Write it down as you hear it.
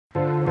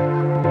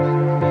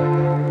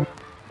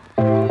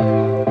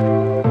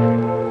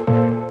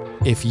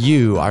If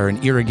you are an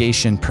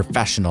irrigation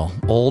professional,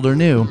 old or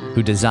new,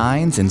 who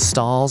designs,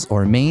 installs,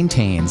 or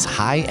maintains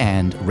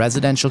high-end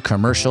residential,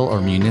 commercial,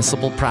 or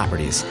municipal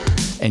properties,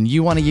 and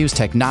you want to use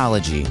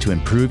technology to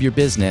improve your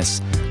business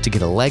to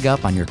get a leg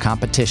up on your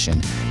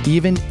competition,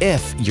 even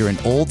if you're an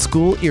old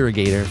school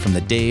irrigator from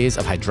the days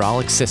of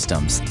hydraulic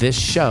systems, this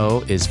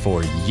show is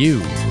for you.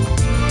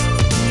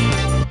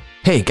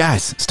 Hey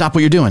guys, stop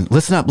what you're doing.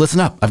 Listen up, listen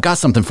up. I've got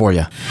something for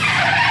you.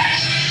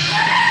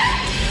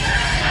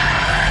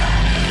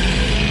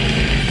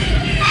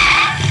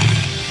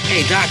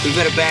 Hey, Doc, we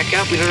better back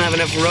up. We don't have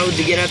enough road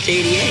to get up to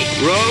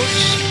 88.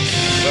 Roads?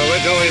 Where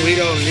we're going, we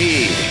don't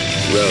need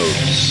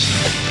roads.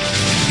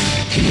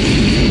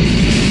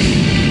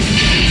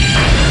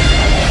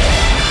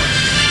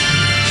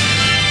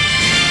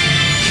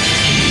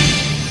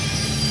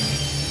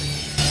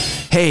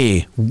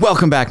 Hey,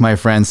 welcome back, my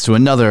friends, to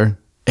another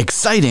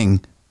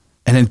exciting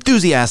and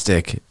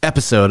enthusiastic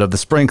episode of the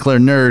Sprinkler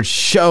Nerd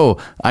Show.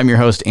 I'm your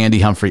host, Andy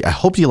Humphrey. I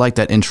hope you like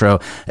that intro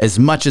as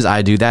much as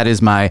I do. That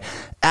is my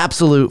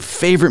absolute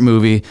favorite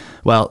movie.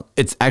 Well,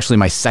 it's actually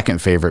my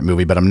second favorite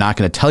movie, but I'm not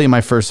going to tell you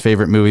my first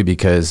favorite movie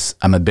because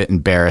I'm a bit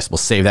embarrassed. We'll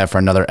save that for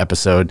another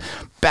episode.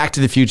 Back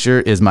to the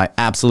Future is my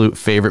absolute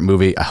favorite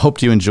movie. I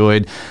hope you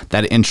enjoyed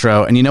that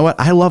intro. And you know what?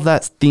 I love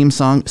that theme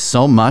song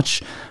so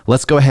much.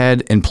 Let's go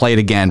ahead and play it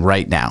again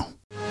right now.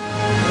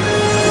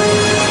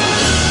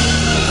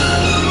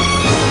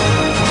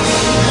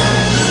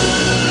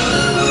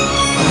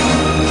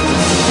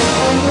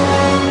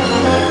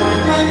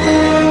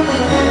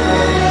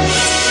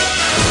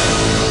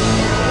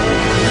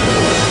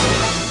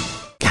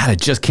 I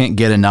just can't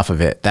get enough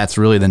of it. That's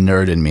really the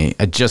nerd in me.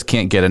 I just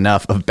can't get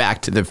enough of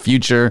Back to the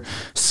Future,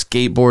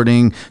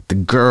 skateboarding, the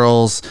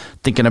girls,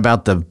 thinking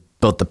about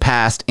both the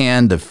past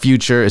and the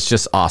future. It's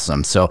just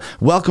awesome. So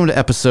welcome to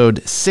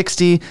episode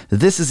 60.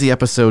 This is the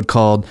episode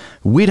called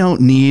We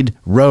Don't Need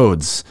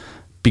Roads.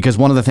 Because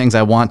one of the things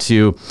I want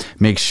to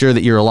make sure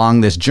that you're along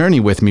this journey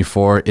with me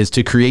for is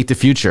to create the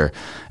future.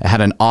 I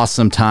had an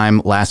awesome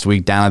time last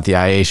week down at the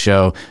IA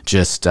show,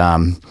 just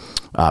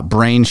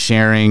brain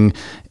sharing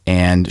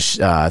and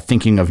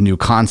thinking of new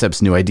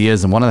concepts, new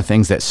ideas. And one of the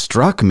things that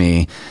struck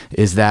me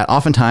is that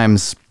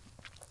oftentimes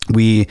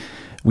we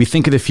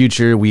think of the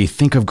future, we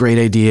think of great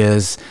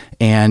ideas,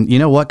 and you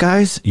know what,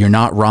 guys? You're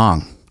not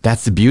wrong.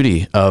 That's the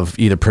beauty of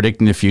either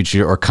predicting the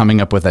future or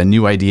coming up with a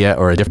new idea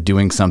or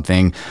doing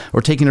something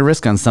or taking a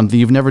risk on something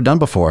you've never done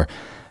before.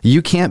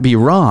 You can't be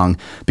wrong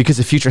because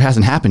the future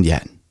hasn't happened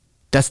yet.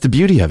 That's the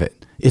beauty of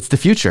it. It's the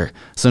future.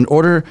 So in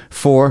order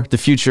for the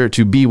future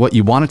to be what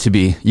you want it to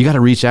be, you got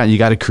to reach out and you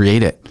got to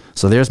create it.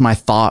 So there's my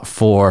thought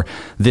for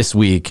this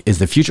week is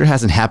the future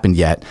hasn't happened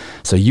yet.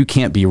 So you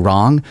can't be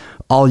wrong.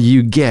 All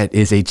you get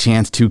is a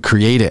chance to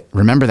create it.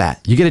 Remember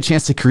that. You get a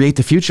chance to create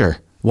the future.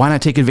 Why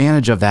not take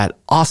advantage of that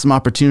awesome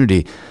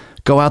opportunity?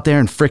 Go out there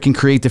and freaking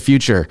create the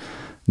future.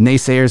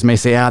 Naysayers may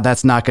say,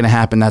 that's not going to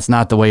happen. That's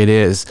not the way it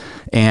is.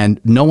 And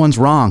no one's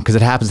wrong because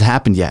it hasn't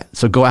happened yet.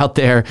 So go out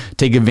there,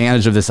 take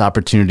advantage of this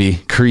opportunity,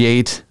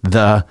 create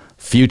the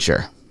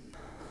future.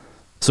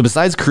 So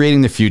besides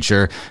creating the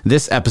future,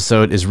 this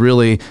episode is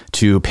really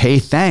to pay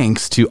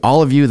thanks to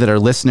all of you that are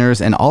listeners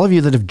and all of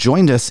you that have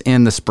joined us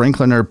in the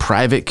Sprinkler Nerd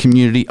private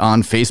community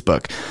on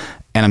Facebook.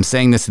 And I'm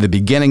saying this at the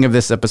beginning of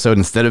this episode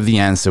instead of the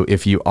end. So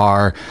if you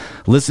are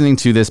listening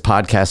to this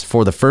podcast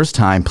for the first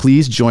time,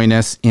 please join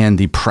us in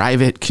the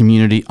private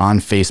community on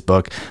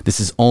Facebook.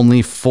 This is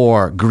only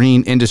for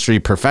green industry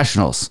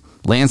professionals,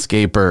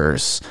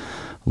 landscapers,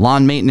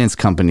 lawn maintenance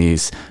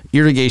companies,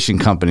 irrigation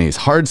companies,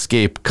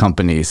 hardscape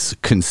companies,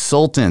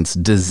 consultants,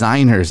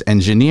 designers,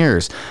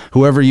 engineers,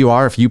 whoever you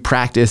are, if you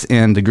practice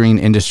in the green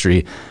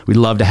industry, we'd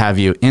love to have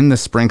you in the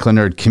Sprinkler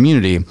Nerd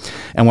community.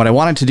 And what I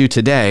wanted to do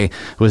today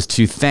was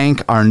to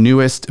thank our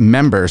newest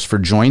members for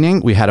joining.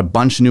 We had a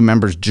bunch of new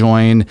members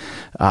join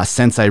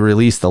since I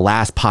released the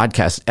last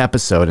podcast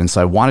episode. And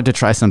so I wanted to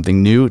try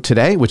something new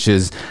today, which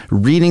is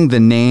reading the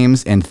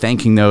names and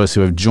thanking those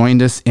who have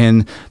joined us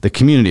in the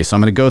community. So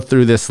I'm going to go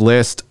through this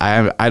list.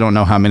 I don't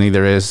know how many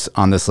there is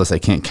on this list. I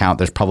can't count.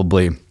 There's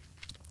probably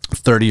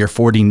 30 or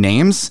 40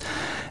 names.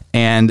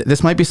 And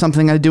this might be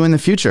something I do in the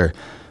future.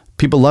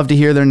 People love to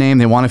hear their name.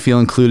 They want to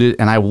feel included,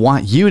 and I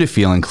want you to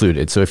feel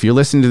included. So if you're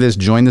listening to this,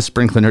 join the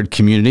Sprinkler Nerd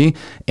community,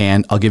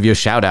 and I'll give you a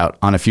shout out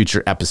on a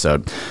future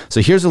episode. So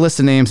here's a list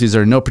of names. These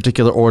are in no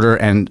particular order.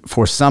 And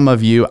for some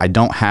of you, I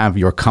don't have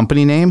your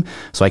company name,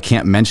 so I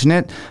can't mention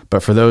it.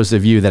 But for those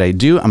of you that I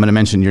do, I'm going to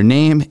mention your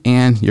name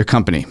and your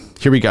company.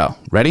 Here we go.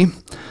 Ready?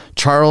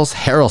 Charles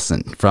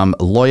Harrelson from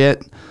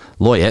Loyot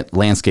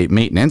Landscape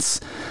Maintenance.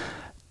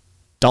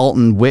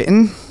 Dalton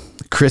Witten.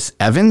 Chris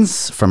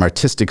Evans from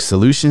Artistic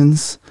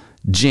Solutions.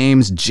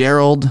 James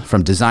Gerald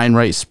from Design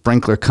Right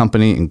Sprinkler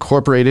Company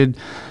Incorporated.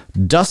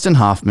 Dustin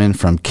Hoffman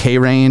from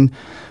K-Rain.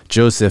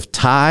 Joseph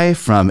Tai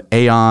from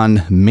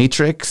Aeon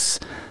Matrix.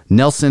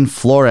 Nelson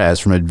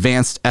Flores from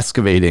Advanced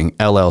Excavating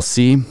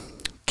LLC.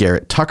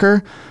 Garrett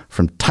Tucker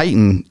from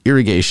Titan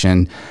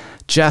Irrigation.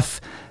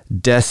 Jeff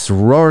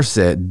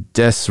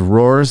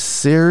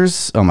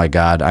Desrorsers. Oh my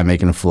God, I'm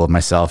making a fool of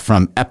myself.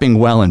 From Epping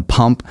Well and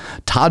Pump.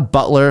 Todd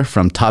Butler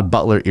from Todd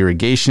Butler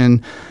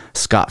Irrigation.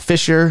 Scott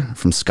Fisher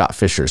from Scott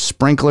Fisher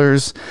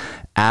Sprinklers.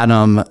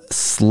 Adam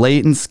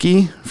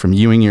Slatensky from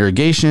Ewing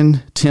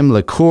Irrigation. Tim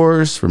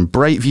LaCours from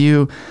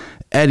Brightview.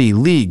 Eddie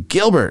Lee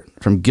Gilbert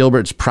from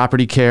Gilbert's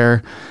Property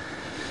Care.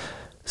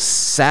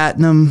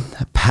 Satnam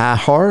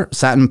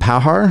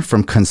Pahar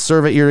from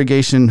Conserva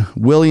Irrigation.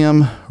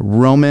 William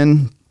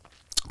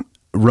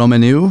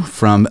Romanu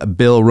from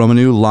Bill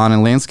Romanu Lawn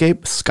and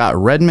Landscape. Scott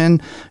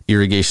Redman,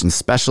 Irrigation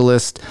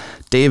Specialist.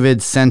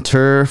 David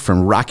Center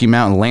from Rocky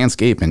Mountain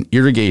Landscape and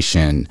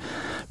Irrigation.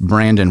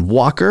 Brandon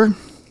Walker.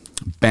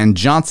 Ben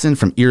Johnson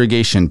from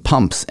Irrigation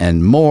Pumps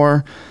and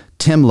More.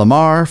 Tim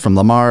Lamar from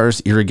Lamar's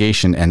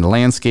Irrigation and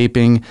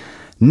Landscaping.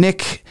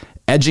 Nick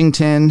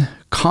Edgington.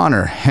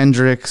 Connor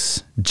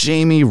Hendricks.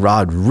 Jamie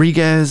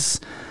Rodriguez.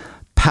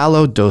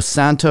 Paolo Dos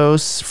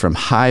Santos from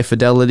High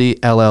Fidelity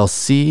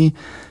LLC.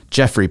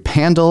 Jeffrey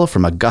Pandel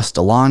from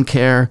Augusta Lawn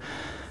Care.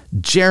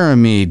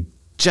 Jeremy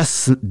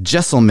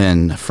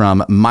Jesselman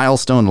from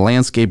Milestone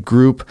Landscape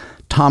Group.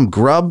 Tom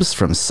Grubbs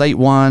from Site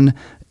One.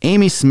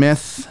 Amy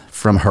Smith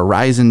from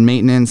Horizon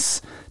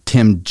Maintenance.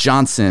 Tim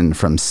Johnson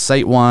from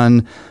Site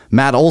One.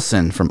 Matt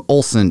Olson from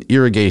Olson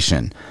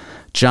Irrigation.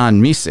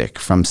 John Misick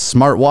from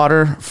Smart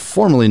Water,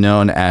 formerly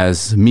known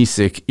as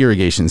Misick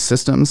Irrigation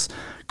Systems.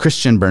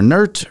 Christian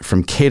Bernert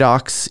from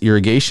Kadox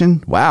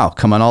Irrigation. Wow,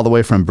 coming all the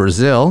way from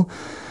Brazil.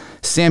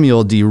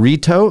 Samuel Di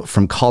Rito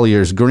from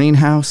Collier's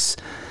Greenhouse.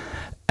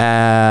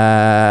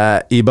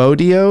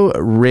 Ibodio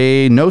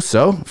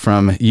Reynoso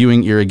from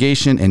Ewing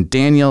Irrigation, and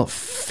Daniel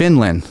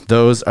Finland.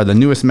 Those are the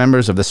newest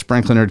members of the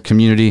Sprinkler Nerd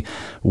community.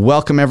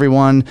 Welcome,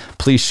 everyone.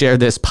 Please share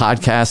this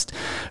podcast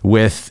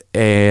with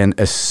an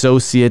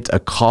associate,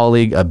 a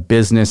colleague, a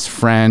business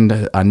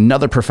friend,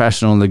 another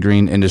professional in the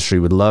green industry.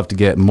 Would love to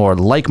get more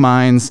like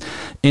minds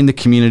in the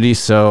community.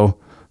 So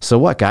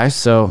what, guys?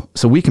 So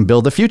we can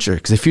build the future,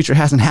 because the future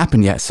hasn't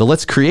happened yet. So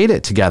let's create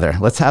it together.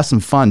 Let's have some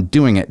fun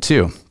doing it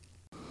too.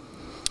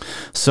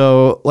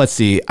 So let's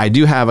see. I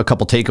do have a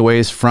couple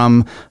takeaways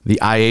from the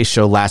IA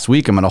show last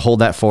week. I'm going to hold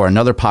that for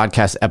another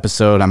podcast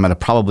episode. I'm going to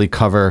probably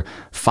cover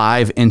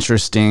 5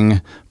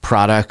 interesting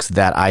products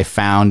that I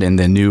found in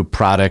the new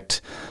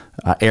product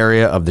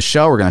area of the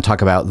show. We're going to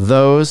talk about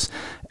those.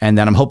 And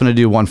then I'm hoping to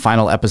do one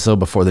final episode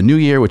before the new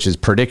year, which is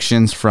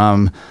predictions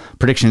for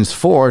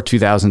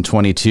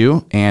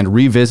 2022, and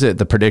revisit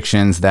the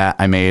predictions that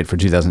I made for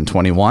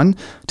 2021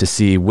 to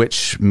see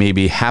which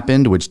maybe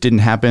happened, which didn't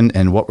happen,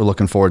 and what we're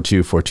looking forward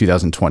to for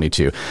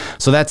 2022.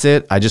 So that's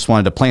it. I just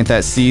wanted to plant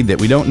that seed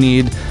that we don't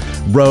need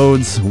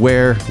roads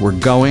where we're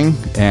going,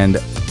 and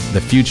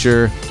the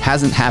future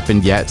hasn't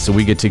happened yet, so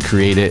we get to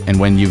create it. And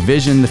when you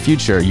vision the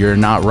future, you're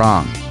not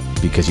wrong,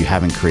 because you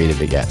haven't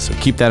created it yet. So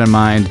keep that in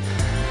mind.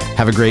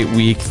 Have a great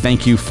week.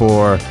 Thank you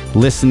for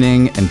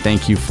listening, and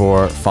thank you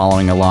for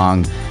following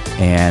along,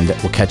 and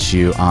we'll catch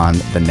you on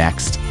the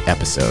next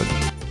episode.